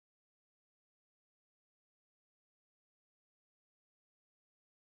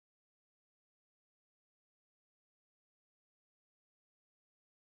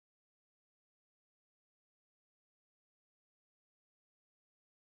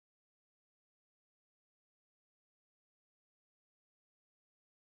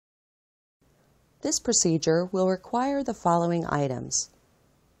This procedure will require the following items: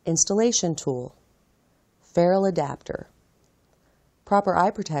 installation tool, ferrule adapter. Proper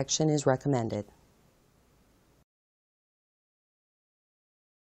eye protection is recommended.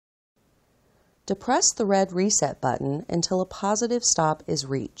 Depress the red reset button until a positive stop is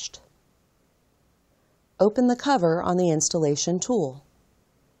reached. Open the cover on the installation tool.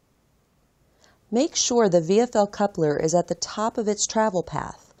 Make sure the VFL coupler is at the top of its travel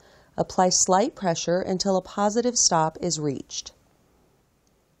path. Apply slight pressure until a positive stop is reached.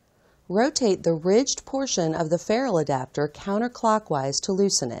 Rotate the ridged portion of the ferrule adapter counterclockwise to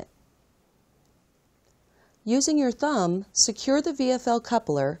loosen it. Using your thumb, secure the VFL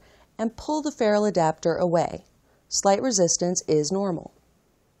coupler and pull the ferrule adapter away. Slight resistance is normal.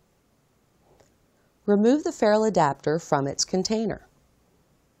 Remove the ferrule adapter from its container.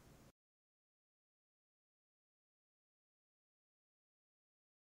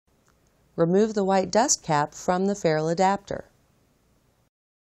 Remove the white dust cap from the ferrule adapter.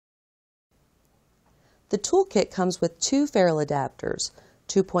 The toolkit comes with two ferrule adapters,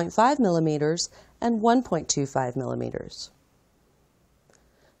 2.5 mm and 1.25 mm.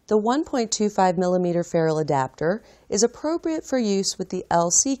 The 1.25 mm ferrule adapter is appropriate for use with the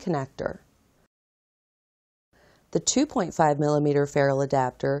LC connector. The 2.5 mm ferrule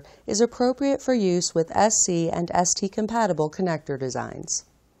adapter is appropriate for use with SC and ST compatible connector designs.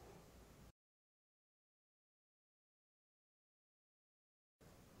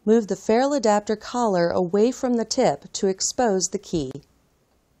 Move the ferrule adapter collar away from the tip to expose the key.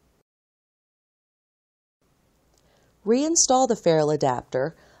 Reinstall the ferrule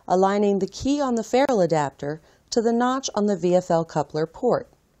adapter, aligning the key on the ferrule adapter to the notch on the VFL coupler port.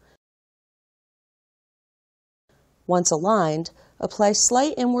 Once aligned, apply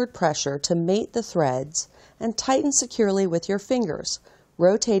slight inward pressure to mate the threads and tighten securely with your fingers,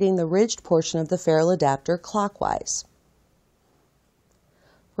 rotating the ridged portion of the ferrule adapter clockwise.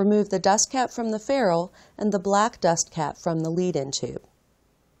 Remove the dust cap from the ferrule and the black dust cap from the lead-in tube.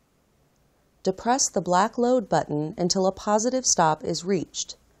 Depress the black load button until a positive stop is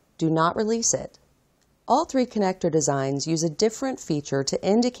reached. Do not release it. All three connector designs use a different feature to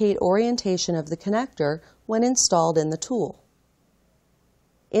indicate orientation of the connector when installed in the tool.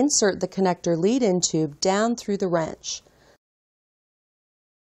 Insert the connector lead-in tube down through the wrench.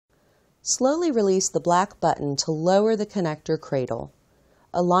 Slowly release the black button to lower the connector cradle.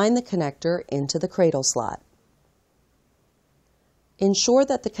 Align the connector into the cradle slot. Ensure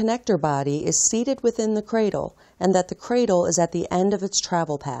that the connector body is seated within the cradle and that the cradle is at the end of its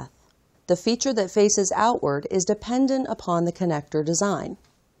travel path. The feature that faces outward is dependent upon the connector design.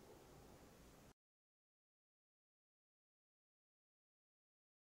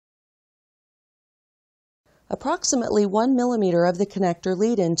 Approximately 1 mm of the connector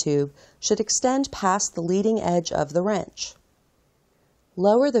lead-in tube should extend past the leading edge of the wrench.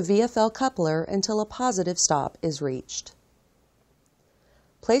 Lower the VFL coupler until a positive stop is reached.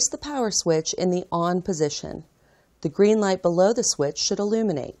 Place the power switch in the on position. The green light below the switch should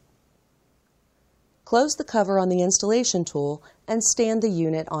illuminate. Close the cover on the installation tool and stand the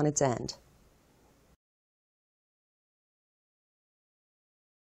unit on its end.